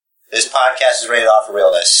podcast is rated off for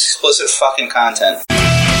realness. Explicit fucking content.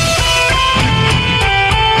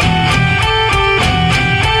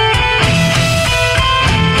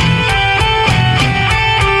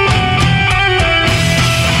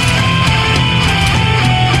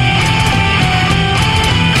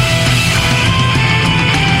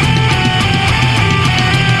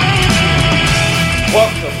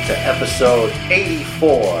 Welcome to episode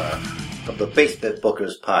 84 of the Basement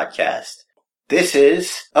Bookers podcast. This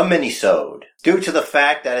is a minisode. Due to the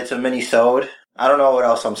fact that it's a minisode, I don't know what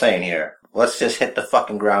else I'm saying here. Let's just hit the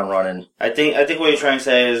fucking ground running. I think what you're trying to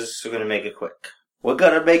say is we're gonna make it quick. We're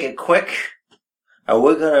gonna make it quick, and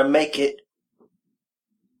we're gonna make it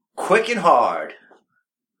quick and hard.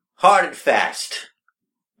 Hard and fast.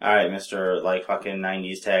 Alright, Mr. like fucking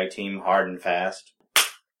 90s tag team, hard and fast.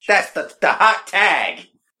 That's the hot tag.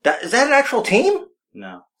 Is that an actual team?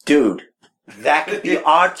 No. Dude, that could be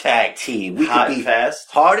our tag team. We hot could be and fast?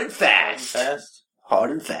 Hard and fast. Hard and fast? Hard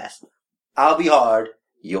and fast. I'll be hard,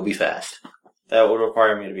 you'll be fast. That would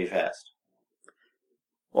require me to be fast.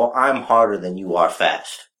 Well, I'm harder than you are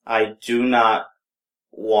fast. I do not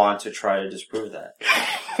want to try to disprove that.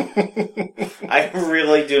 I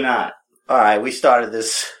really do not. Alright, we started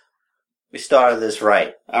this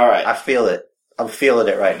right. Alright. I feel it. I'm feeling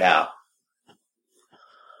it right now.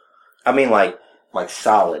 I mean, like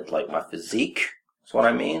solid, like my physique. That's what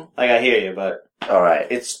I mean. Like, I hear you, but alright.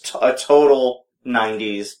 It's a total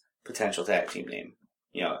 90s potential tag team name.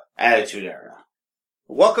 You know, Attitude Era.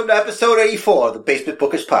 Welcome to episode 84 of the Basement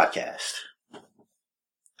Bookers podcast.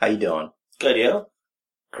 How you doing? Good, you?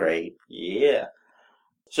 Great. Yeah.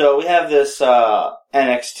 So we have this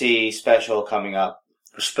NXT special coming up.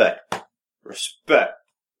 Respect.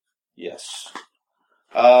 Yes.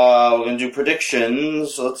 We're gonna do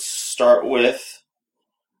predictions. Let's start with...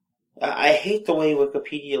 I hate the way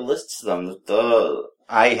Wikipedia lists them.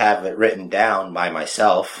 I have it written down by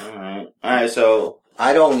myself. Alright, so...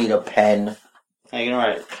 I don't need a pen. I can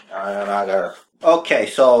write. I gotta... Okay,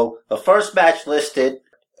 so the first match listed,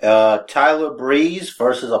 Tyler Breeze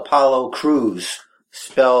versus Apollo Crews,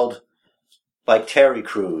 spelled like Terry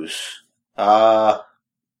Crews. Well...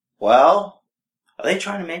 Are they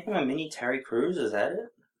trying to make him a mini Terry Crews? Is that it?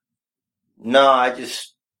 No, I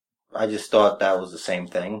just thought that was the same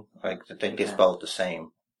thing. Like, I think they spell it the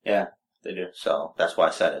same. Yeah, they do. So, that's why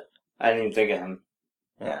I said it. I didn't even think of him.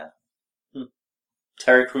 Yeah.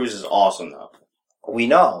 Terry Crews is awesome, though. We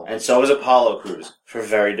know. And so is Apollo Crews, for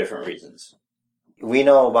very different reasons. We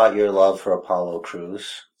know about your love for Apollo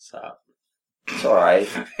Crews. Stop. It's alright.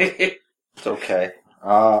 It's okay.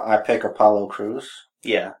 I pick Apollo Crews.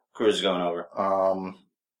 Yeah, Crews is going over.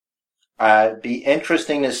 It'd be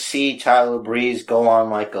interesting to see Tyler Breeze go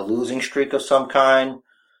on like a losing streak of some kind.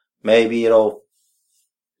 Maybe it'll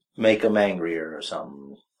make him angrier or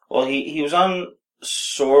something. Well, he was on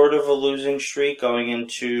sort of a losing streak going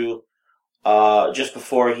into just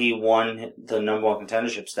before he won the number one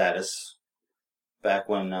contendership status back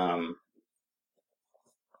when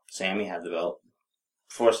Sammy had the belt.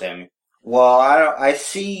 Before Sammy. Well, I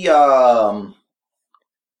see I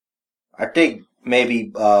think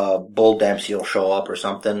maybe Bull Dempsey will show up or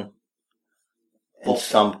something in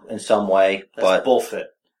some way. That's but bullfit.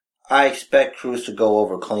 I expect Cruz to go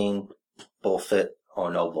over clean, bullfit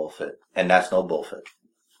or no bullfit, and that's no bullfit.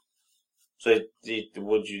 So do you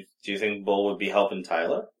think Bull would be helping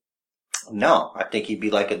Tyler? No, I think he'd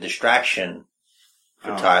be like a distraction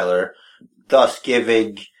for Tyler, thus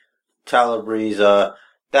giving Tyler Breeze that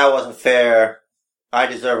wasn't fair. I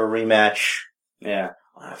deserve a rematch. Yeah.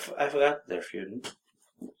 I forgot they're feuding.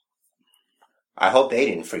 I hope they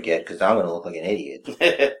didn't forget, because I'm going to look like an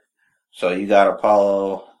idiot. So you got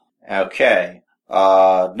Apollo. Okay.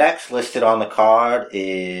 Next listed on the card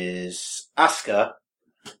is Asuka.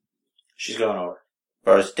 She's going over.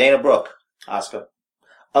 Versus Dana Brooke. Asuka.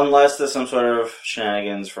 Unless there's some sort of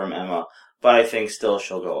shenanigans from Emma. But I think still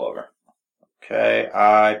she'll go over. Okay,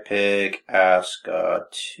 I pick Asuka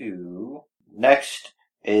too. Next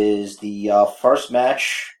is the first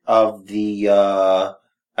match of the,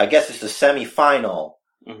 I guess it's the semi-final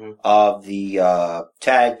of the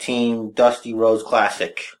tag team Dusty Rhodes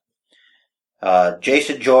Classic.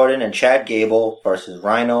 Jason Jordan and Chad Gable versus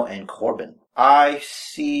Rhino and Corbin. I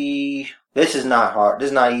see... This is not hard. This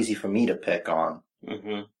is not easy for me to pick on.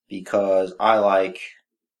 Because I like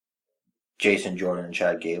Jason Jordan and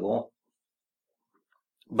Chad Gable.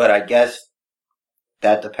 But I guess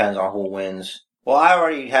that depends on who wins. Well, I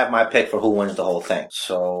already have my pick for who wins the whole thing.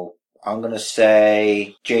 So I'm going to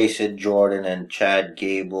say Jason Jordan and Chad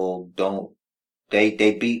Gable they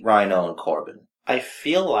beat Rhino and Corbin. I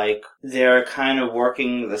feel like they're kind of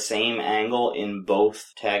working the same angle in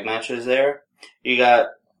both tag matches there. You got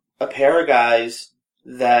a pair of guys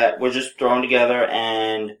that were just thrown together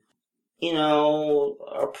and,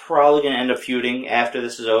 are probably going to end up feuding after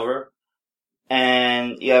this is over.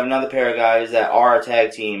 And you have another pair of guys that are a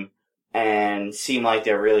tag team and seem like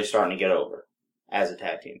they're really starting to get over as a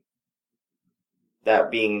tag team.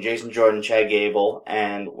 That being Jason Jordan, Chad Gable,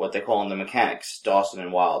 and what they call in the Mechanics, Dawson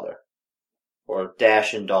and Wilder. Or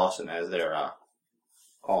Dash and Dawson, as they're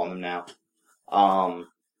calling them now. And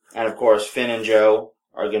of course, Finn and Joe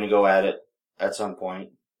are going to go at it at some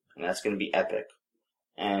point, and that's going to be epic.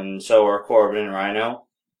 And so are Corbin and Rhino,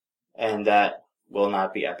 and that will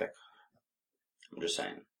not be epic. I'm just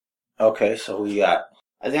saying. Okay, so who you got?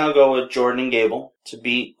 I think I'll go with Jordan and Gable to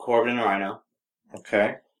beat Corbin and Rhino.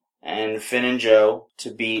 Okay. And Finn and Joe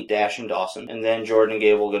to beat Dash and Dawson, and then Jordan and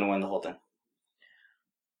Gable are going to win the whole thing.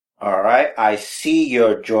 Alright, I see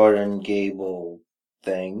your Jordan Gable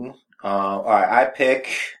thing. Alright, I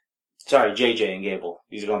pick... Sorry, JJ and Gable.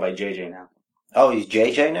 He's going by JJ now. Oh, he's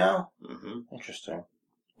JJ now? Mm-hmm. Interesting.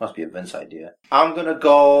 Must be a Vince idea. I'm gonna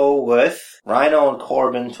go with Rhino and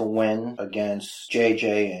Corbin to win against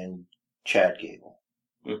JJ and Chad Gable.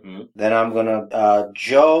 Mm-hmm. Then I'm gonna...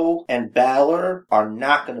 Joe and Balor are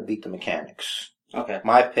not gonna beat the Mechanics. Okay.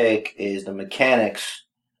 My pick is the Mechanics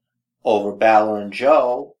over Balor and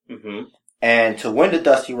Joe. Mm-hmm. And to win the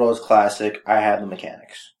Dusty Rhodes Classic, I have the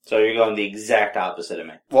Mechanics. So you're going the exact opposite of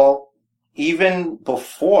me. Well, even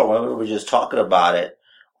before, when we were just talking about it,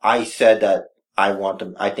 I said that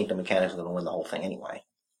I think the Mechanics are going to win the whole thing anyway.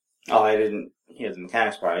 Oh, I didn't hear the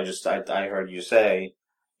Mechanics part. I heard you say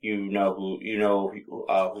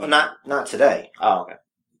Well, not today. Oh, okay.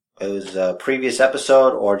 It was a previous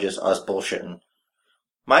episode or just us bullshitting.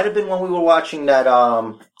 Might have been when we were watching that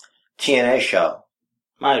TNA show.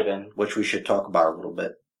 Might have been. Which we should talk about a little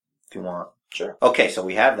bit, if you want. Sure. Okay, so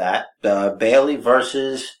we have that. Bayley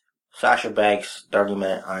versus Sasha Banks,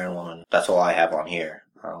 30-minute Iron Woman. That's all I have on here.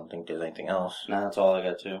 I don't think there's anything else. No, that's all I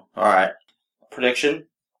got too. Alright. Prediction?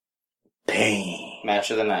 Pain.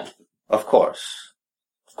 Match of the night. Of course.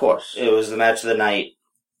 Of course. It was the match of the night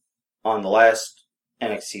on the last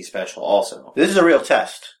NXT special also. This is a real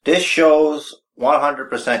test. This shows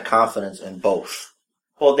 100% confidence in both.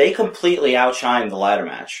 Well, they completely outshined the ladder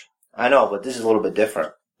match. I know, but this is a little bit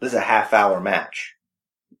different. This is a half-hour match.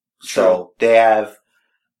 True. So, they have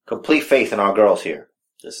complete faith in our girls here.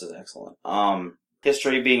 This is excellent.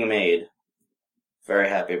 History being made. Very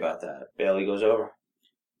happy about that. Bayley goes over.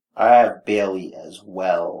 I have Bayley as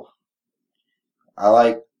well.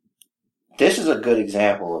 This is a good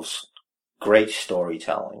example of great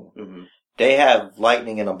storytelling. Mm-hmm. They have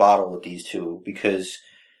lightning in a bottle with these two because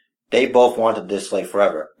they both wanted this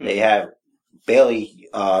forever. Mm-hmm. They have Bayley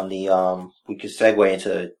on we could segue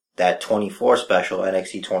into that 24 special,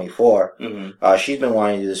 NXT 24. Mm-hmm. She's been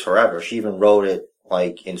wanting to do this forever. She even wrote it,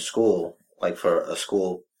 in school, for a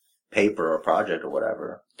school paper or project or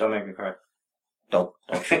whatever. Don't make me cry. Don't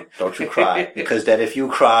you cry. Because then if you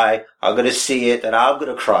cry, I'm gonna see it and I'm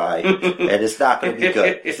gonna cry. And it's not gonna be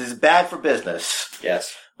good. This is bad for business.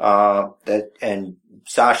 Yes. And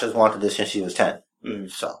Sasha's wanted this since she was 10. Mm-hmm.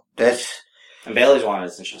 So, and Bayley's wanted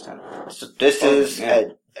it since she was 10. So this is, yeah.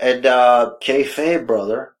 and kayfabe,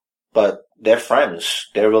 brother, but they're friends.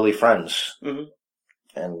 They're really friends. Mm-hmm.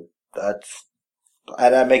 And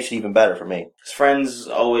that makes it even better for me. His friends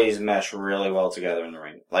always mesh really well together in the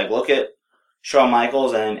ring. Look at Shawn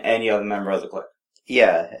Michaels and any other member of the Clique.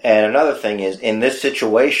 Yeah, and another thing is, in this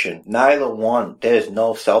situation, neither one, there's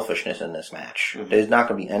no selfishness in this match. Mm-hmm. There's not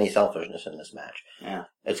going to be any selfishness in this match. Yeah.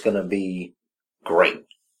 It's going to be great.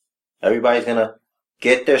 Everybody's going to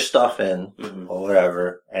get their stuff in, mm-hmm. or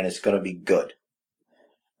whatever, and it's going to be good.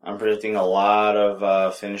 I'm predicting a lot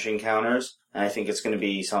of finishing counters, and I think it's going to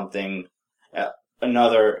be something,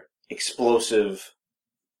 another explosive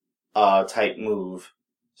type move.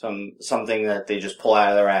 Something that they just pull out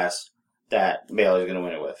of their ass that Bayley's going to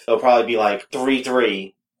win it with. It'll probably be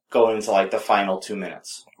 3-3 going into the final 2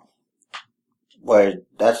 minutes. Well,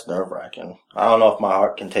 that's nerve-wracking. I don't know if my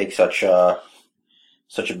heart can take such a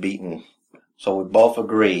beating. So we both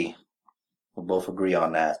agree. We both agree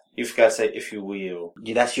on that. You forgot to say, if you will.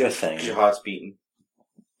 Yeah, that's your thing. Because your heart's beating.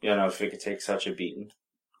 You don't know if it could take such a beating.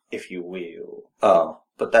 If you will. Oh,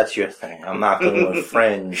 but that's your thing. I'm not going to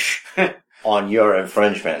infringe on your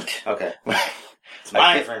infringement. Okay. It's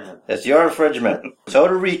my infringement. It's your infringement. So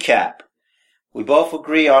to recap, we both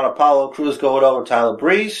agree on Apollo Crews going over Tyler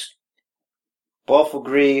Breeze. Both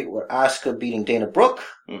agree with Asuka beating Dana Brooke.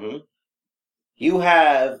 Mm-hmm. You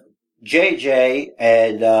have JJ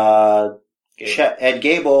and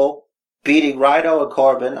Gable beating Rhino and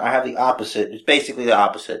Corbin. I have the opposite. It's basically the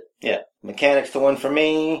opposite. Yeah. Mechanics to win for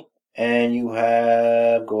me, and you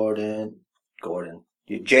have Gordon,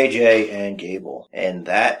 JJ, and Gable. And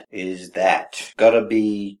that is that. Gotta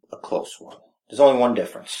be a close one. There's only one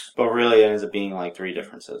difference. But really it ends up being like 3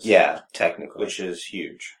 differences. Yeah, technically. Which is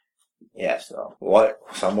huge. Yeah, so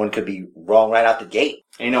someone could be wrong right out the gate.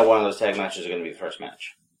 And one of those tag matches is going to be the first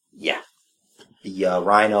match. Yeah. The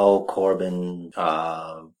Rhino, Corbin,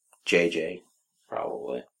 JJ,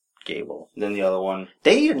 probably. Gable. Then the other one.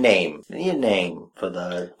 They need a name. For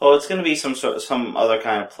the... Oh, it's going to be some other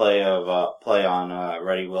kind of play on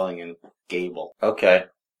Ready, Willing, and Gable. Okay.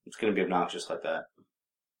 It's going to be obnoxious like that.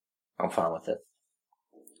 I'm fine with it.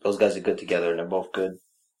 Those guys are good together, and they're both good.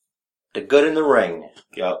 They're good in the ring.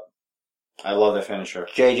 Yup. I love their finisher.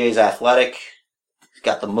 JJ's athletic. He's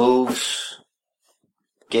got the moves.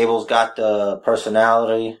 Gable's got the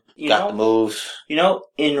personality. Got the moves.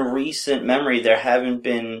 In recent memory, there haven't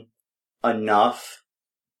been enough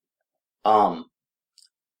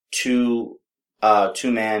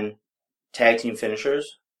two-man tag team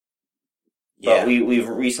finishers. Yeah. But we've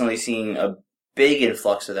recently seen a big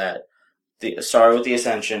influx of that. Started with the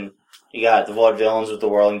Ascension. You got the Vaudevillains with the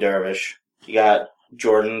Whirling Dervish. You got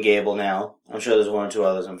Jordan and Gable now. I'm sure there's 1 or 2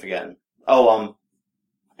 others I'm forgetting. Oh,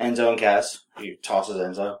 Enzo and Cass. He tosses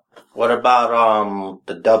Enzo. What about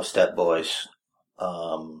the Dubstep Boys?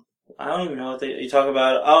 I don't even know what you talk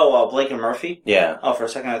about. Oh, Blake and Murphy? Yeah. Oh, for a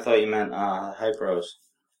second I thought you meant Hype Bros.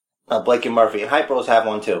 Blake and Murphy. Hype Bros have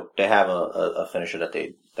one too. They have a finisher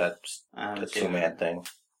that's a 2-man thing.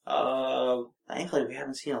 Thankfully we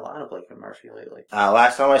haven't seen a lot of Blake and Murphy lately.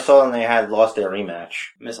 Last time I saw them, they had lost their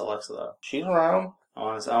rematch. Miss Alexa though. She's around. I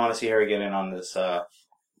want to see her get in on this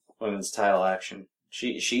women's title action.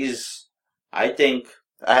 She's. I think.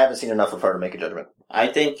 I haven't seen enough of her to make a judgment. I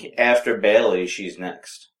think after Bayley, she's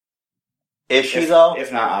next. Is she though?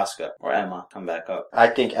 If not Asuka or Emma, come back up. I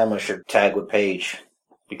think Emma should tag with Paige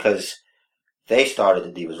because they started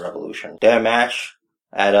the Divas Revolution. Their match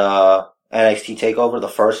at NXT TakeOver, the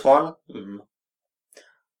first one. Mm-hmm.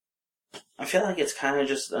 I feel like it's kind of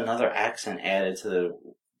just another accent added to the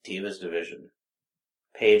Divas division.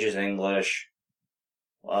 Paige is English.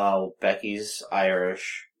 Becky's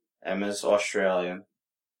Irish. Emma's Australian.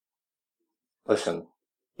 Listen,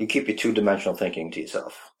 you keep your 2-dimensional thinking to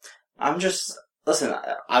yourself. I'm not They're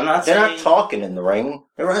saying... not talking in the ring.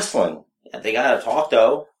 They're wrestling. Yeah, they gotta talk,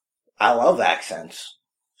 though. I love accents.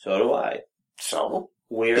 So do I. So?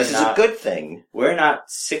 This is a good thing. We're not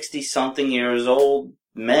 60-something years old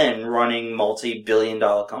men running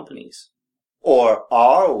multi-billion-dollar companies. Or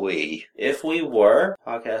are we? If we were,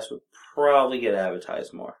 podcasts would probably get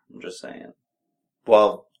advertised more. I'm just saying.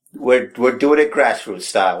 Well, we're doing it grassroots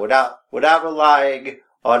style, without relying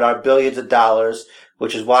on our billions of dollars,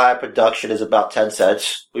 which is why our production is about 10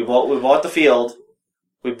 cents. We bought the field.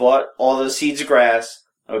 We bought all the seeds of grass,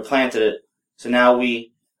 and we planted it. So now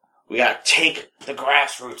we gotta take the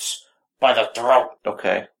grassroots by the throat.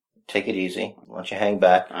 Okay. Take it easy. Why don't you hang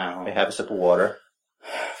back? Have a sip of water.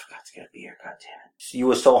 I forgot to get a beer, goddammit. You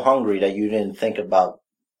were so hungry that you didn't think about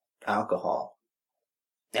alcohol.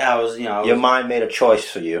 Yeah, your mind made a choice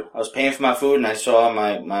for you. I was paying for my food and I saw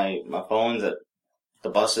on my phone that the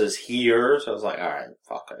bus is here, so I was like, alright,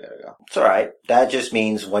 fuck, I gotta go. It's alright. That just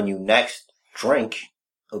means when you next drink,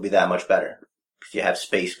 it'll be that much better. Because you have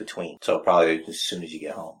space between. So probably as soon as you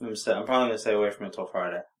get home. I'm probably gonna stay away from it until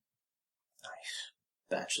Friday. Nice.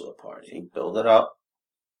 Bachelor party. You build it up.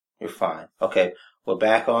 You're fine. Okay, we're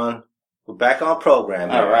back on program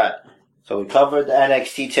here. Alright. So we covered the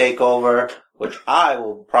NXT TakeOver, which I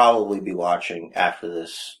will probably be watching after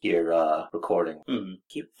this here recording.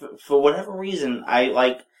 Mm-hmm. For whatever reason,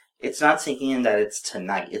 it's not sinking in that it's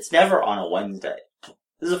tonight. It's never on a Wednesday.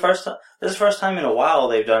 This is the first time in a while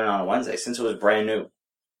they've done it on a Wednesday since it was brand new.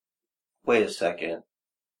 Wait a second.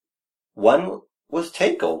 When was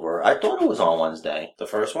TakeOver? I thought it was on Wednesday. The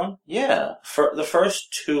first one? Yeah. The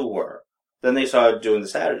first 2 were. Then they started doing the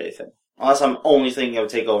Saturday thing. Unless I'm only thinking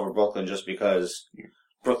of TakeOver Brooklyn just because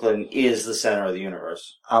Brooklyn is the center of the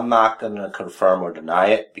universe. I'm not going to confirm or deny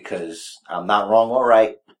it because I'm not wrong or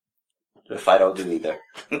right if I don't do either.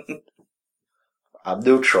 I'm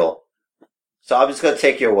neutral. So I'm just going to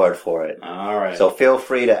take your word for it. Alright. So feel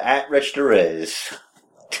free to @RichTherIs.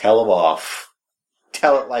 Tell them off.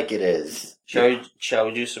 Tell it like it is. Shall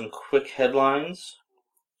we do some quick headlines?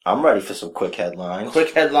 I'm ready for some quick headlines.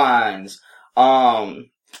 Quick headlines.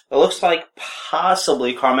 It looks like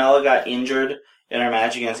possibly Carmella got injured in her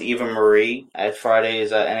match against Eva Marie at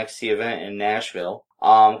Friday's NXT event in Nashville.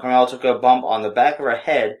 Carmella took a bump on the back of her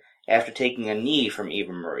head after taking a knee from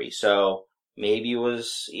Eva Marie. So maybe it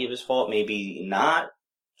was Eva's fault, maybe not.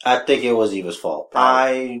 I think it was Eva's fault.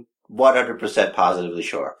 I'm 100% positively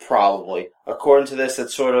sure. Probably. According to this,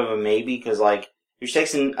 it's sort of a maybe, because, like, if she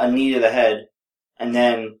takes a knee to the head, and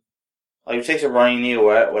then, like, if she takes a running knee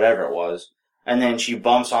or whatever it was, and then she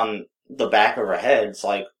bumps on the back of her head, it's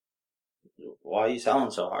like, why are you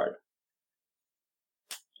selling so hard?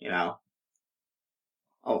 You know?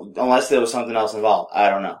 Oh, unless there was something else involved. I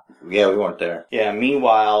don't know. Yeah, we weren't there. Yeah,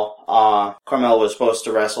 meanwhile, Carmella was supposed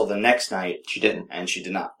to wrestle the next night. She didn't. And she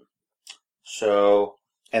did not. So...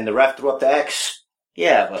 And the ref threw up the X?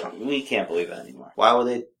 Yeah, but we can't believe that anymore. Why would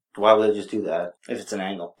they just do that? If it's an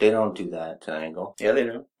angle. They don't do that. It's an angle. Yeah, they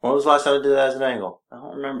do. When was the last time they did that as an angle? I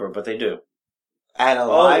don't remember, but they do. At a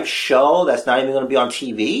live show that's not even going to be on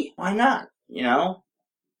TV? Why not? You know?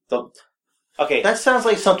 Okay. That sounds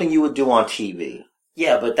like something you would do on TV.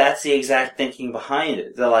 Yeah, but that's the exact thinking behind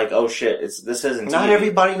it. They're like, oh shit, this isn't TV. Not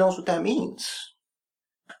everybody knows what that means.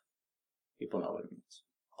 People know what it means.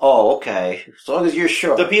 Oh, okay. As long as you're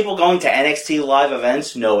sure. The people going to NXT live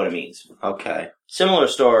events know what it means. Okay. Similar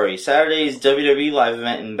story. Saturday's WWE live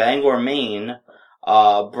event in Bangor, Maine,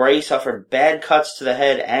 Bray suffered bad cuts to the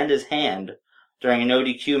head and his hand during an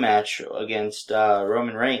ODQ match against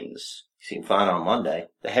Roman Reigns. He seemed fine on Monday.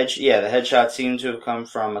 The headshot seemed to have come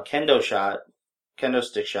from a kendo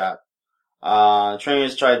stick shot.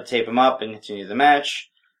 Trainers tried to tape him up and continue the match,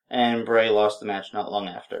 and Bray lost the match not long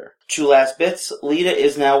after. Two last bits. Lita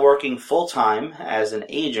is now working full-time as an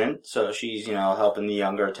agent, so she's, helping the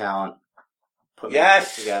younger talent put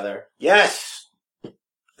matches together. Yes!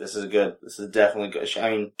 This is good. This is definitely good.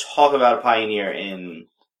 I mean, talk about a pioneer in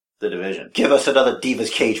the division. Give us another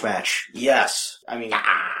Divas cage match. Yes. I mean,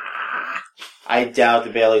 I doubt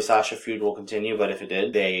the Bayley-Sasha feud will continue, but if it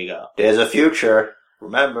did, there you go. There's a future.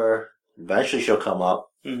 Remember, eventually she'll come up.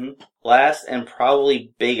 Mm-hmm. Last and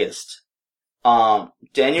probably biggest.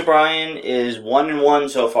 Daniel Bryan is 1-1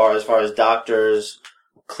 so far as doctors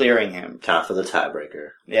clearing him. Time for the tiebreaker.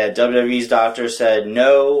 Yeah, WWE's doctor said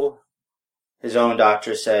no. His own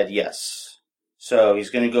doctor said yes. So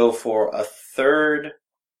he's going to go for a third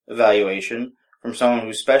evaluation from someone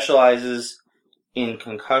who specializes in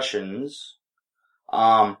concussions.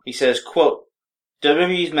 He says, quote,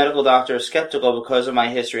 WWE's medical doctor is skeptical because of my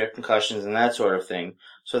history of concussions and that sort of thing,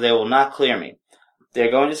 so they will not clear me.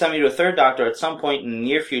 They're going to send me to a third doctor at some point in the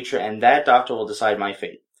near future, and that doctor will decide my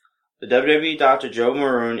fate. The WWE doctor, Joe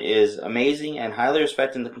Maroon, is amazing and highly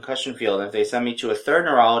respected in the concussion field, and if they send me to a third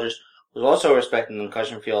neurologist who's also respected in the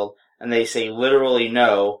concussion field, and they say literally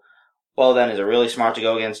no, well then is it really smart to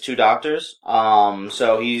go against two doctors?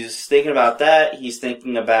 So he's thinking about that. He's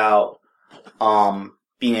thinking about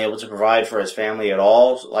being able to provide for his family at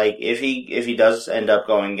all. Like if he does end up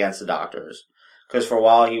going against the doctors, because for a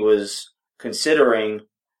while he was considering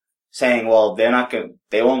saying, well,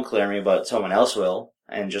 they won't clear me, but someone else will,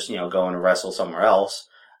 and just go and wrestle somewhere else,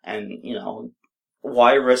 and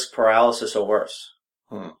why risk paralysis or worse?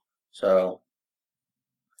 So.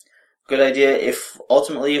 Good idea if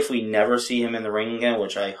we never see him in the ring again,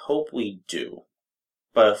 which I hope we do.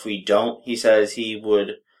 But if we don't, he says he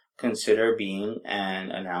would consider being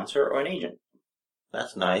an announcer or an agent.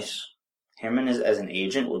 That's nice. Him as an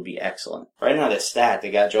agent would be excellent. Right now they're stacked.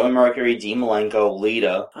 They got Joey Mercury, Dean Malenko,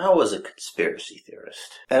 Lita. I was a conspiracy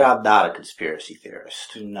theorist. And I'm not a conspiracy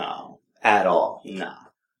theorist. No. At all. No.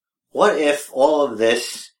 What if all of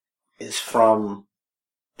this is from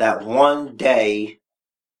that one day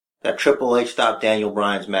that Triple H stopped Daniel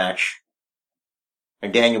Bryan's match,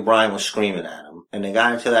 and Daniel Bryan was screaming at him, and they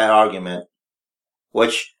got into that argument,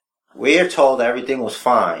 which we are told everything was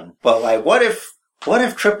fine, but what if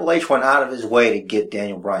Triple H went out of his way to get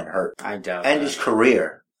Daniel Bryan hurt? I doubt End his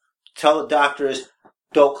career. Tell the doctors,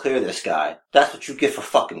 don't clear this guy. That's what you get for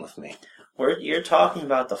fucking with me. You're talking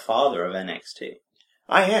about the father of NXT.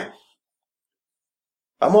 I am.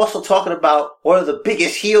 I'm also talking about one of the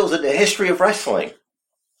biggest heels in the history of wrestling.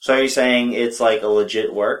 So are you saying it's like a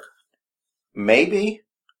legit work? Maybe.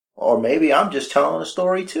 Or maybe I'm just telling a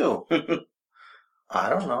story too. I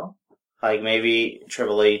don't know. Like maybe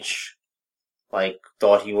Triple H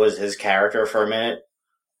thought he was his character for a minute,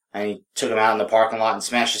 and he took him out in the parking lot and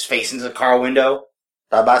smashed his face into the car window.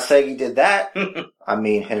 I'm not saying he did that. I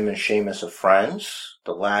mean, him and Sheamus are friends.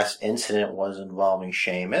 The last incident was involving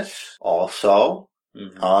Sheamus. Also,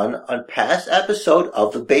 on a past episode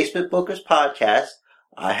of the Basement Bookers podcast,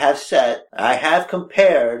 I have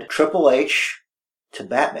compared Triple H to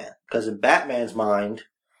Batman. Because in Batman's mind,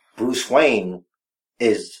 Bruce Wayne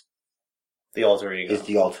is the alter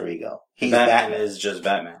ego. He's Batman is just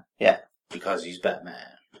Batman. Yeah. Because he's Batman.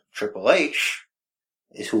 Triple H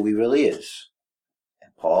is who he really is.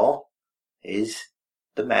 And Paul, is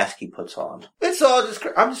the mask he puts on. It's all just,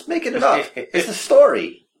 I'm just making it up. It's a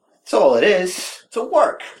story. That's all it is. It's a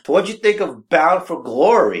work. So what'd you think of Bound for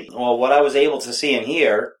Glory? Well, what I was able to see and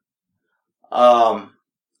hear,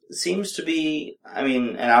 seems to be, I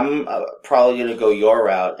mean, and I'm probably going to go your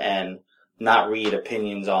route and not read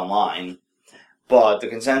opinions online, but the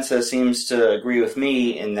consensus seems to agree with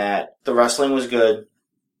me in that the wrestling was good,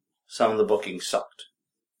 some of the booking sucked.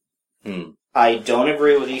 I don't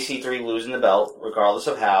agree with EC3 losing the belt, regardless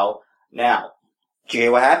of how. Now, Did you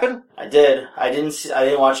hear what happened? I did. I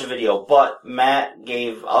didn't watch the video, but Matt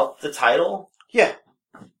gave up the title. Yeah.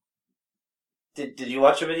 Did you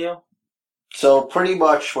watch the video? So pretty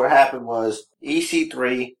much what happened was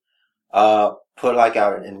EC3 put like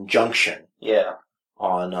out an injunction. Yeah.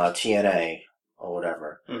 On TNA or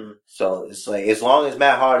whatever. Mm-hmm. So it's like as long as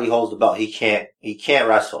Matt Hardy holds the belt, he can't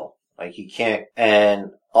wrestle. Like he can't.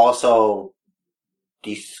 And also,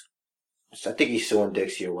 I think he's suing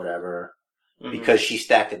Dixie or whatever because she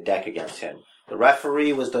stacked a deck against him. The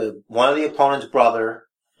referee was one of the opponent's brother,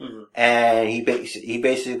 and he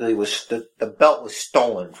basically was the belt was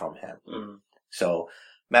stolen from him. So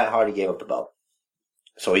Matt Hardy gave up the belt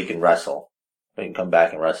so he can wrestle. He can come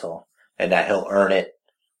back and wrestle, and that he'll earn it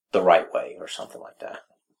the right way or something like that.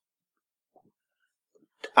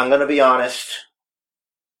 I'm gonna be honest.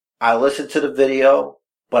 I listened to the video,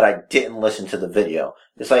 but I didn't listen to the video.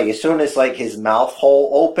 It's like as soon as like his mouth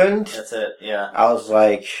hole opened, that's it. Yeah, I was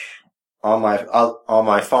like on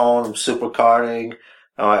my phone, I'm supercarding.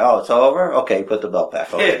 I'm like, oh, it's over? Okay, put the belt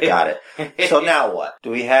back. Okay, got it. So now what?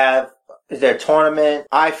 Is there a tournament?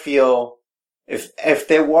 I feel if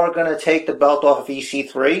they were gonna take the belt off of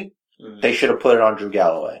EC3, they should have put it on Drew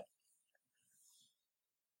Galloway.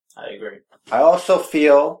 I agree. I also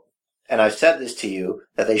feel, and I've said this to you,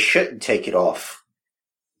 that they shouldn't take it off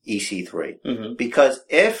EC3. Because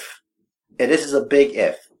and this is a big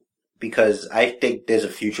if, because I think there's a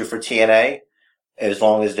future for TNA as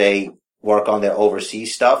long as they work on their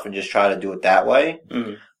overseas stuff and just try to do it that way.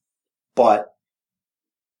 But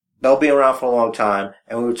they'll be around for a long time,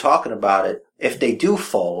 and we were talking about it. If they do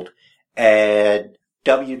fold and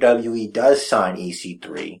WWE does sign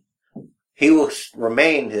EC3, he will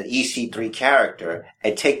remain the EC3 character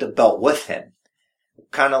and take the belt with him.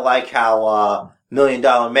 Kind of like how $1 Million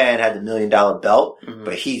Man had the $1 Million belt,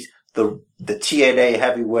 but he's the TNA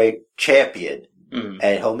heavyweight champion,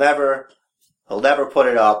 and he'll never put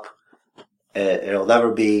it up. It'll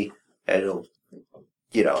never be. You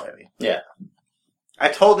know what I mean? Yeah. I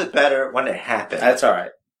told it better when it happened. That's all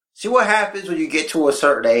right. See what happens when you get to a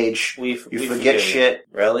certain age? You forget shit.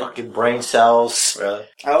 Really? Fucking brain cells. Really?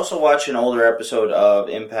 I also watched an older episode of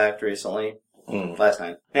Impact recently. Last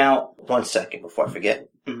night. Now, 1 second before I forget.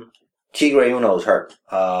 Tigre Uno was hurt.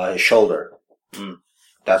 His shoulder.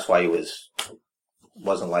 That's why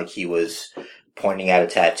wasn't like he was pointing at a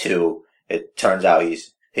tattoo. It turns out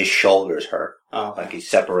his shoulder's hurt. Oh. Like he's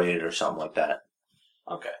separated or something like that.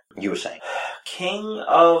 Okay. You were saying. King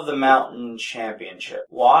of the Mountain Championship.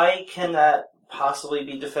 Why can that possibly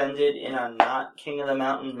be defended in a not King of the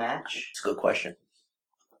Mountain match? It's a good question.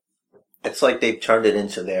 It's like they've turned it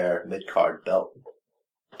into their mid-card belt.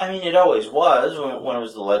 I mean, it always was when it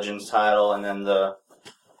was the Legends title, and then the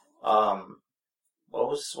what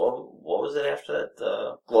was it after that?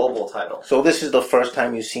 The Global title. So this is the first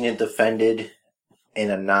time you've seen it defended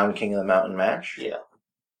in a non-King of the Mountain match? Yeah.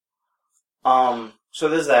 So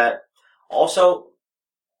there's that. Also,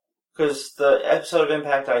 because the episode of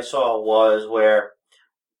Impact I saw was where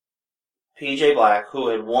PJ Black, who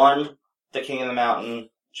had won the King of the Mountain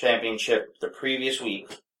Championship the previous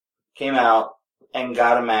week, came out and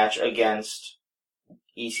got a match against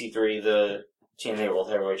EC3, the TNA World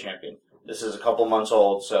Heavyweight Champion. This is a couple months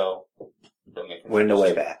old, so don't get confused. We're in the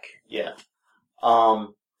way back. Yeah.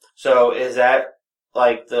 So is that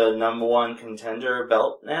like the number one contender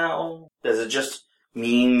belt now? Does it just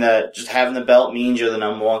mean that just having the belt means you're the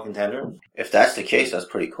number one contender? If that's the case, that's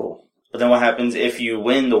pretty cool. But then what happens if you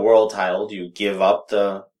win the world title? Do you give up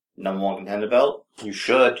the number one contender belt? You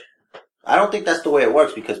should. I don't think that's the way it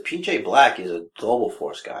works because PJ Black is a Global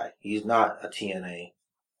Force guy. He's not a TNA.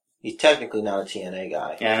 He's technically not a TNA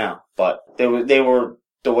guy. Yeah, I know. But they were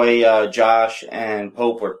the way Josh and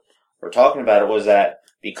Pope were talking about it was that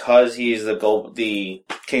because he's the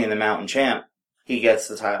King of the Mountain champ, he gets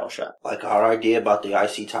the title shot. Like our idea about the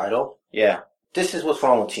IC title? Yeah. This is what's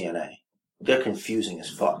wrong with TNA. They're confusing as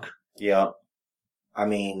fuck. Yeah. I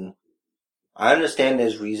mean, I understand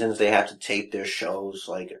there's reasons they have to tape their shows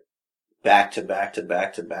like back to back to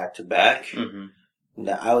back to back to back.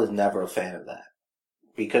 I was never a fan of that.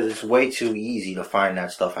 Because it's way too easy to find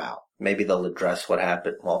that stuff out. maybe they'll address what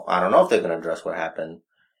happened. Well, I don't know if they're going to address what happened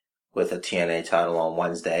with a TNA title on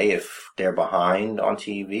Wednesday, if they're behind on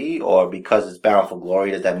TV, or because it's Bound for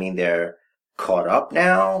Glory, does that mean they're caught up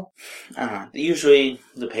now? I don't know. Usually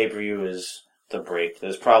the pay-per-view is the break.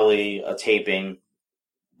 There's probably a taping.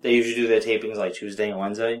 They usually do their tapings like Tuesday and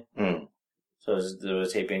Wednesday. Mm. So there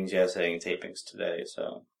was tapings yesterday and tapings today,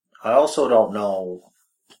 so. I also don't know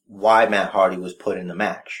why Matt Hardy was put in the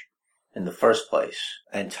match in the first place.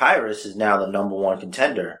 And Tyrus is now the number one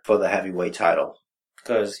contender for the heavyweight title.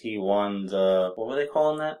 Because he won the, what were they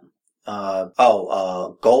calling that?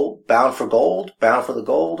 Gold, Bound for the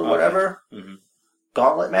Gold, or whatever. Mm-hmm.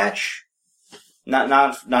 Gauntlet match.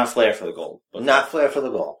 Not Flair for the gold. But not Flair for the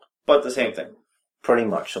gold. But the same thing. Pretty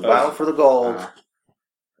much. So Bound for the Gold.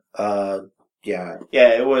 Yeah,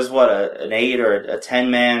 it was an 8 or a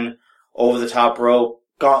 10-man over the top rope.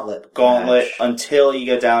 Gauntlet match. Until you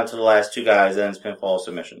get down to the last two guys, then it's pinfall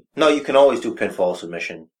submission. No, you can always do pinfall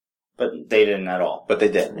submission. But they didn't at all. But they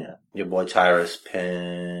didn't, yeah. Your boy Tyrus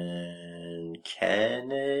pinned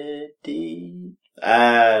Kennedy?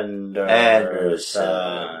 Anderson.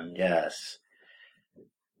 Yes.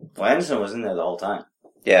 Well, Anderson was in there the whole time.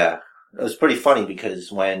 Yeah. It was pretty funny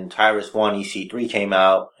because when Tyrus won, EC3 came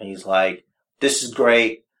out and he's like, this is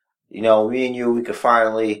great. You know, me and you, we could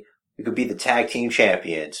be the tag team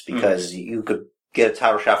champions because you could get a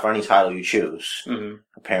title shot for any title you choose,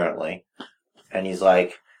 apparently. And he's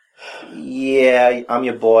like, yeah, I'm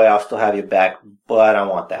your boy. I'll still have your back, but I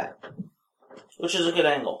want that. Which is a good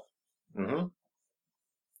angle. Mm-hmm.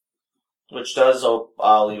 Which does,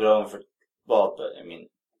 I'll leave it open for, but I mean,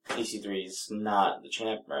 EC3 is not the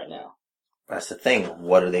champ right now. That's the thing.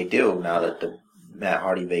 What do they do now that Matt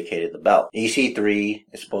Hardy vacated the belt? EC3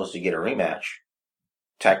 is supposed to get a rematch,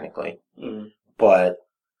 technically. Mm-hmm. But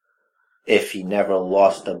if he never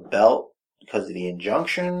lost the belt because of the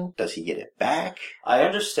injunction, does he get it back? I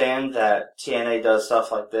understand that TNA does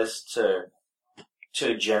stuff like this to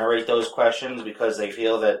generate those questions because they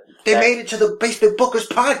feel that... They made it to the Basement Bookers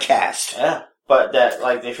podcast! Yeah, but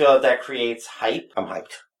they feel that creates hype. I'm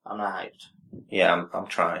hyped. I'm not hyped. Yeah, I'm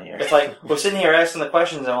trying here. It's like, we're sitting here asking the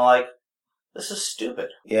questions and we're like, this is stupid.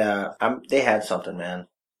 Yeah, they had something, man.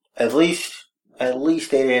 At least they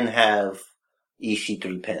didn't have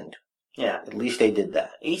EC3 pinned. Yeah. At least they did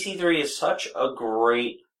that. EC3 is such a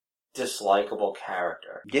great, dislikable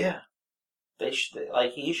character. Yeah.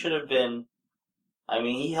 He should have been... I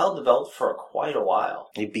mean, he held the belt for quite a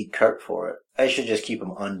while. He beat Kurt for it. They should just keep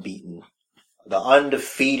him unbeaten. The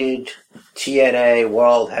undefeated TNA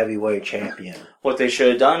World Heavyweight Champion. What they should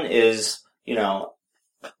have done is,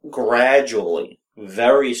 gradually,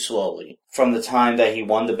 very slowly, from the time that he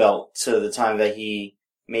won the belt to the time that he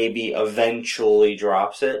maybe eventually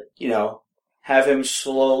drops it, have him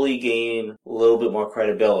slowly gain a little bit more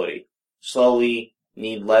credibility. Slowly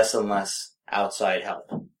need less and less outside help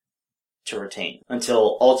to retain.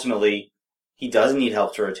 Until ultimately, he doesn't need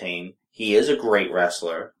help to retain. He is a great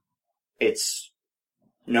wrestler. It's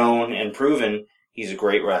known and proven he's a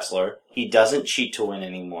great wrestler. He doesn't cheat to win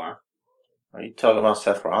anymore. Are you talking about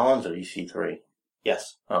Seth Rollins or EC3?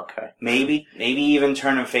 Yes. Okay. Maybe even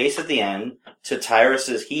turn him face at the end to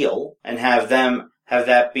Tyrus's heel and have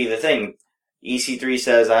that be the thing. EC3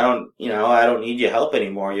 says, I don't need your help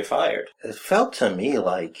anymore, you're fired. It felt to me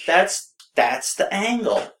like... That's the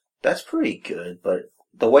angle. That's pretty good, but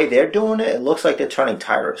the way they're doing it, it looks like they're turning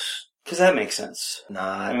Tyrus. Because that makes sense.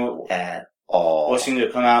 Not at all. Forcing him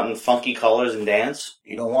to come out in funky colors and dance?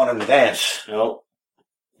 You don't want him to dance. Nope.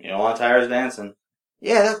 You don't want Tyrus dancing.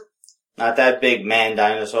 Yeah. Not that big man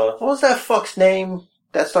dinosaur. What was that fuck's name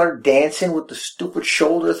that started dancing with the stupid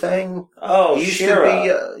shoulder thing? Oh, he used Shira.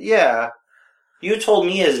 to be, yeah. You told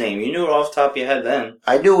me his name. You knew it off the top of your head then.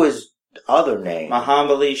 I knew his other name.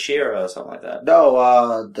 Mahambali Shira or something like that. No,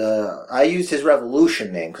 I used his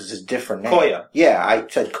Revolution name because it's a different name. Koya. Yeah, I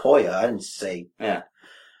said Koya. I didn't say... Yeah.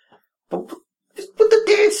 But the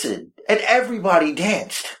dancing. And everybody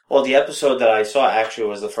danced. Well, the episode that I saw actually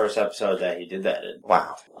was the first episode that he did that in.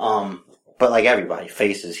 Wow. But like everybody,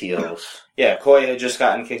 faces, heels. Yeah, Koya had just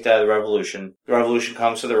gotten kicked out of the Revolution. The Revolution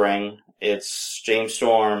comes to the ring. It's James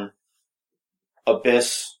Storm,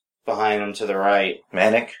 Abyss behind him to the right.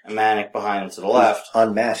 Manic behind him to the left. He's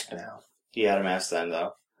unmasked now. He had a mask then,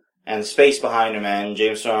 though. And space behind him, and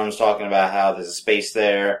James Storm's talking about how there's a space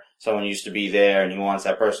there, someone used to be there, and he wants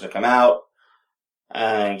that person to come out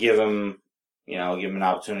and give him an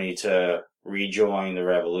opportunity to rejoin the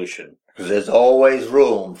Revolution. Because there's always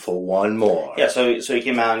room for one more. Yeah, so he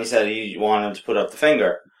came out and he said he wanted him to put up the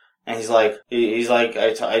finger. And he's like,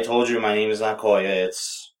 I told you my name is not Koya,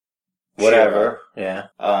 it's... Whatever. Yeah.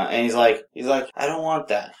 And he's like, I don't want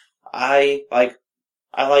that. I like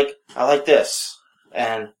this,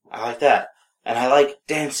 and I like that, and I like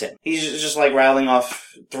dancing. He's just like rattling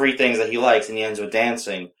off 3 things that he likes, and he ends with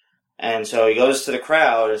dancing. And so he goes to the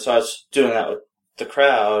crowd and starts doing that with the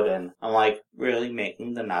crowd, and I'm like, really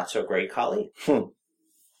making the not so great Khali. And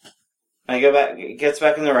he gets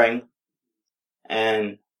back in the ring,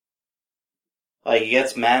 and like he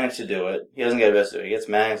gets Manic to do it. He doesn't get Abyss to do it. He gets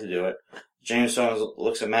Manic to do it. James Storm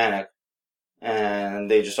looks at Manic, and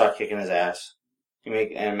they just start kicking his ass.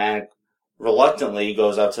 And Manic reluctantly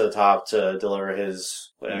goes up to the top to deliver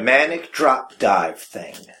his whatever. Manic drop dive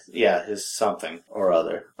thing. Yeah, his something or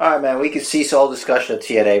other. Alright, man, we can cease all discussion of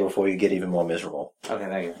TNA before you get even more miserable. Okay,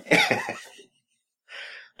 thank you.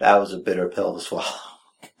 That was a bitter pill to swallow.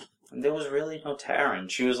 And there was really no Taryn.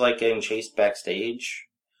 She was like getting chased backstage.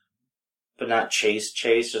 But not chased,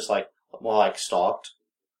 just like, more like stalked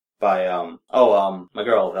by, my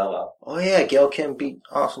girl, Velvo. Oh yeah, Gail Kim beat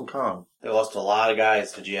Awesome Kong. They lost a lot of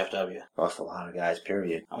guys to GFW. Lost a lot of guys,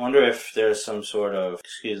 period. I wonder if there's some sort of,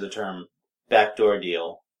 excuse the term, backdoor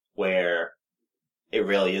deal where it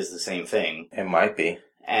really is the same thing. It might be.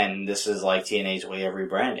 And this is like TNA's way of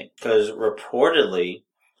rebranding. Because reportedly,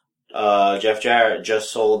 Jeff Jarrett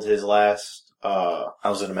just sold his last, I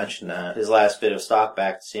was going to mention that. His last bit of stock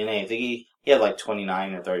back to TNA. I think he had like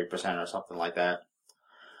 29 or 30% or something like that.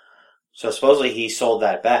 So supposedly he sold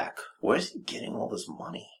that back. Where's he getting all this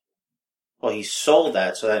money? Well, he sold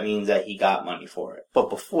that, so that means that he got money for it. But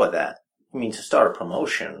before that, I mean, to start a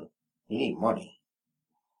promotion, you need money.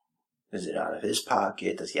 Is it out of his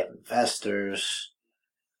pocket? Does he have investors?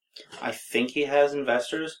 I think he has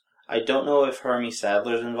investors. I don't know if Hermie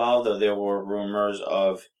Sadler's involved, though there were rumors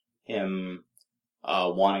of him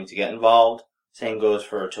wanting to get involved. Same goes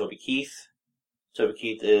for Toby Keith. Toby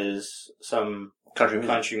Keith is some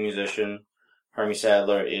country musician. Hermie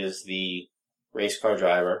Sadler is the race car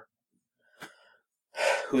driver,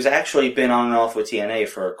 who's actually been on and off with TNA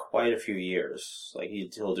for quite a few years. Like,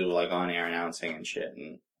 he'll do, like, on-air announcing and shit,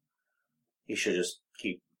 and he should just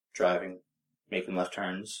keep driving, making left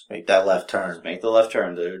turns. Make that left turn. Just make the left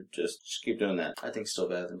turn, dude. Just keep doing that. I think still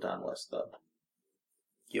better than Don West, though.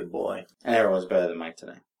 Your boy. And everyone's better than Mike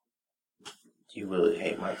Tenay. You really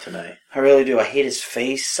hate Mike Tenay. I really do. I hate his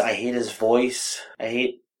face. I hate his voice. I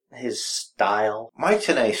hate his style. Mike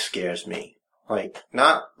Tenay scares me. Like,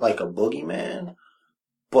 not like a boogeyman,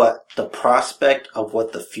 but the prospect of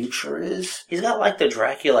what the future is. He's got like the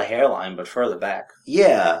Dracula hairline, but further back.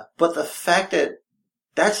 Yeah, but the fact that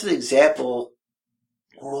that's an example,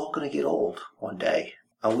 we're all going to get old one day.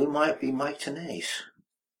 And we might be Mike Tenay's,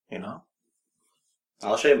 you know?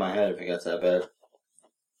 I'll shave my head if it gets that bad.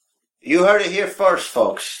 You heard it here first,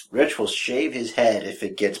 folks. Rich will shave his head if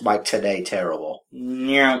it gets Mike Tenay terrible.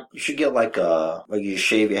 Yeah. You should get like you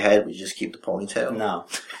shave your head, but you just keep the ponytail. No.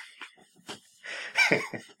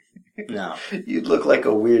 No. You'd look like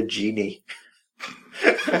a weird genie.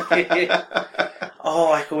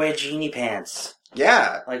 Oh, I could wear genie pants.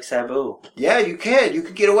 Yeah. Like Sabu. Yeah, you can. You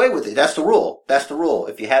could get away with it. That's the rule. That's the rule.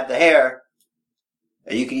 If you have the hair,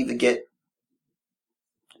 and you can even get...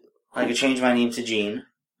 I could change my name to Gene.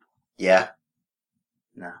 Yeah.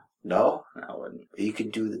 No. No? No, I wouldn't. You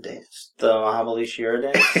could do the dance. The Mahabali Shira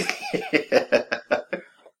dance?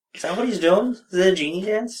 Is that what he's doing? Is it a genie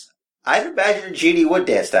dance? I'd imagine a genie would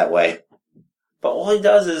dance that way. But all he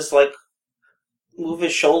does is, like, move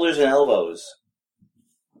his shoulders and elbows.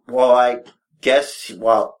 Well, I guess,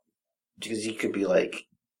 because he could be like,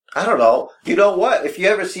 I don't know. You know what? If you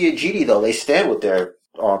ever see a genie, though, they stand with their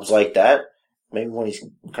arms like that. Maybe when he's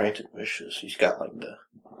granted wishes, he's got, like, the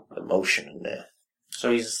motion in there.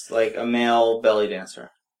 So he's, like, a male belly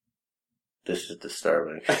dancer. This is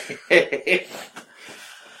disturbing.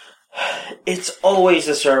 It's always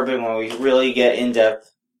disturbing when we really get in-depth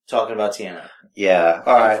talking about TNA. Yeah.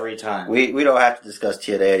 All right. Every time. We don't have to discuss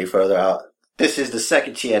TNA any further. This is the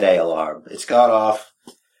second TNA alarm. It's gone off.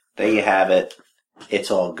 There you have it.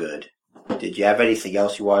 It's all good. Did you have anything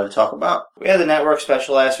else you wanted to talk about? We had the network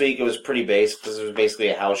special last week. It was pretty basic because it was basically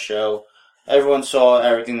a house show. Everyone saw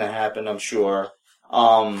everything that happened, I'm sure.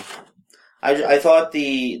 I thought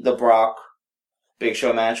the Brock Big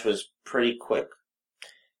Show match was pretty quick.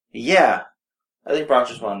 Yeah. I think Brock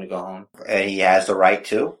just wanted to go home. And he has the right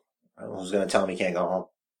to. Who's going to tell him he can't go home?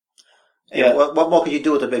 Yeah. And what more could you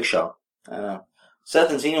do with the Big Show? I know.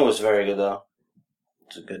 Seth and Cena was very good, though.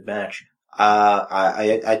 It's a good match.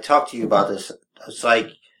 I talked to you about this. It's like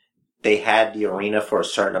they had the arena for a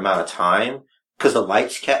certain amount of time because the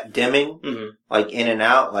lights kept dimming, like in and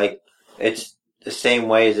out. Like it's the same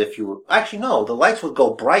way as if you were... Actually, no, the lights would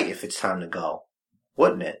go bright if it's time to go,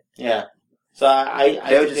 wouldn't it? Yeah. So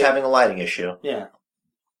they were just having a lighting issue. Yeah.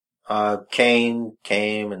 Kane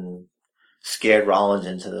came and scared Rollins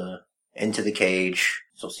into the cage.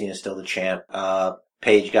 So Cena's still the champ.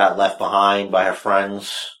 Paige got left behind by her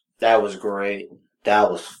friends. That was great.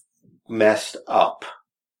 That was messed up.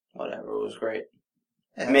 Whatever, it was great.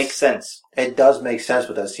 It makes sense. It does make sense,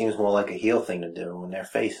 but that seems more like a heel thing to do in their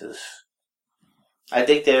faces. I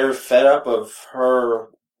think they're fed up of her,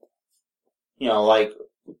 like,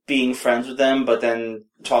 being friends with them, but then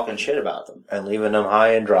talking shit about them. And leaving them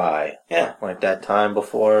high and dry. Yeah. Like that time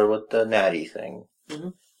before with the Natty thing. Mm-hmm.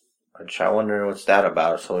 Which I wonder what's that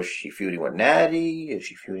about. So is she feuding with Natty? Is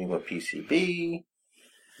she feuding with PCB?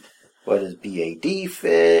 Where does BAD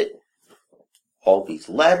fit? All these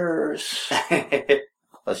letters.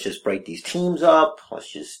 Let's just break these teams up.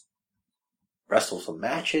 Let's just wrestle some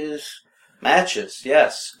matches. Matches,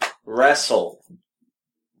 yes. Wrestle.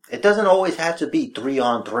 It doesn't always have to be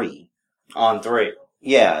 3-on-3. On 3.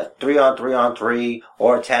 Yeah, 3-on-3,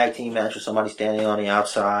 or a tag team match with somebody standing on the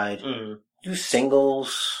outside. Mm-hmm. Do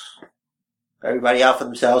singles. Everybody out for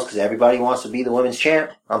themselves because everybody wants to be the women's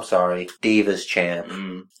champ. I'm sorry, Divas champ.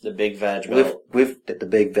 The big veg belt. With the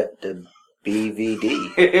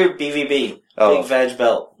BVD. BVB. Oh. Big veg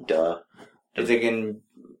belt. Duh. You're thinking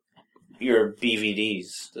your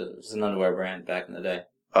BVDs. It was an underwear brand back in the day.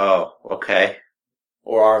 Oh, okay.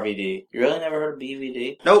 Or RVD. You really never heard of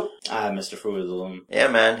BVD? Nope. Mr. Fruit of the Loom. Yeah,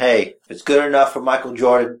 man. Hey, if it's good enough for Michael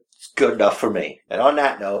Jordan, it's good enough for me. And on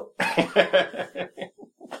that note, I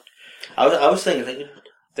was thinking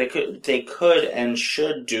they could and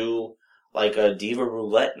should do like a Diva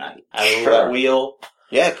Roulette night. Have a roulette wheel.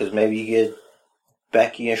 Yeah, because maybe you get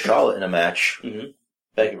Becky and Charlotte in a match. Mm-hmm.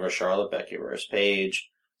 Becky versus Charlotte, Becky versus Paige,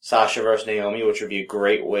 Sasha versus Naomi, which would be a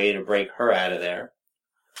great way to break her out of there.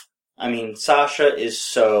 I mean, Sasha is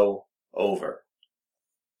so over.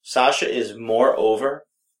 Sasha is more over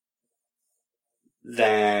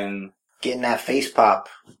than getting that face pop.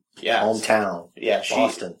 Yeah. Hometown. Yeah,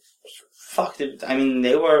 Boston. Fucked it. I mean,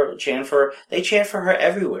 they chant for her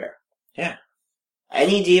everywhere. Yeah.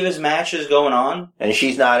 Any Divas matches going on. And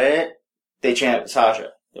she's not in it? They chant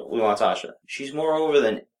Sasha. We want Sasha. She's more over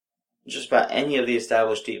than just about any of the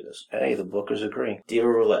established Divas. Hey, the bookers agree. Diva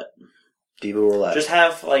Roulette. Diva Roulette. Just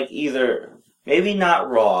have, like, either, maybe not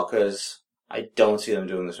Raw, because I don't see them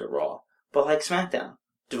doing this at Raw, but like SmackDown.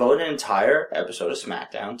 Devote an entire episode of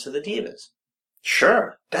SmackDown to the Divas.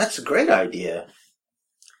 Sure. That's a great idea.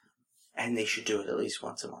 And they should do it at least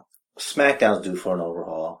once a month. SmackDown's due for an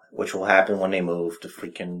overhaul, which will happen when they move to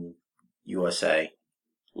freaking USA.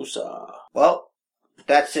 USA. Well,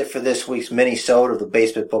 that's it for this week's Minisode of the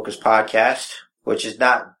Basement Bookers podcast, which is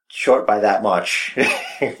not short by that much.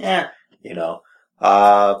 Yeah.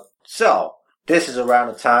 So, this is around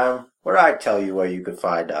the time where I tell you where you can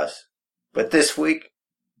find us. But this week,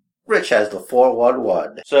 Rich has the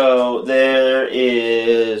 411. So, there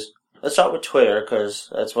is... Let's start with Twitter, because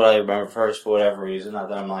that's what I remember first for whatever reason. Not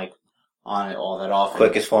that I'm, like, on it all that often.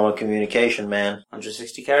 Quickest form of communication, man.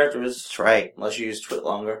 160 characters. That's right. Unless you use Twit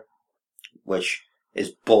longer. Which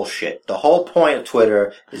is bullshit. The whole point of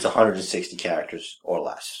Twitter is 160 characters or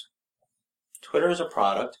less. Twitter is a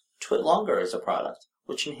product. Twit longer is a product,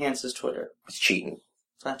 which enhances Twitter. It's cheating.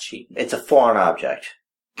 It's not cheating. It's a foreign object.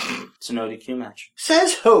 It's an ODQ match.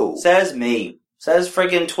 Says who? Says me. Says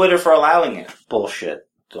friggin' Twitter for allowing it. Bullshit.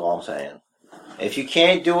 That's all I'm saying. If you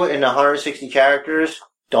can't do it in 160 characters,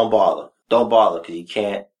 don't bother. Don't bother, because you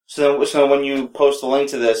can't. So when you post a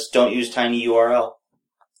link to this, don't use tiny URL.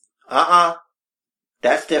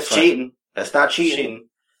 That's different. Cheating. That's not cheating.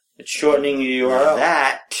 It's shortening your URL.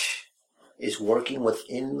 That is working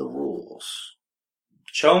within the rules.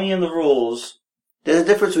 Show me in the rules. There's a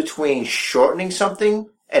difference between shortening something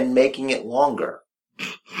and making it longer.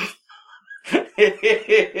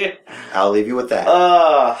 I'll leave you with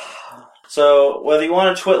that. So, whether you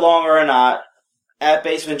want to twit longer or not, at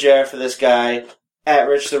Basement Jared for this guy, at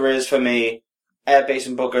Rich the Riz for me, at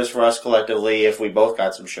Basement Bookers for us collectively if we both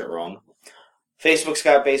got some shit wrong. Facebook's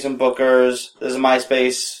got Basement Bookers. There's a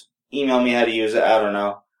MySpace. Email me how to use it. I don't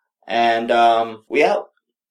know. And, we out.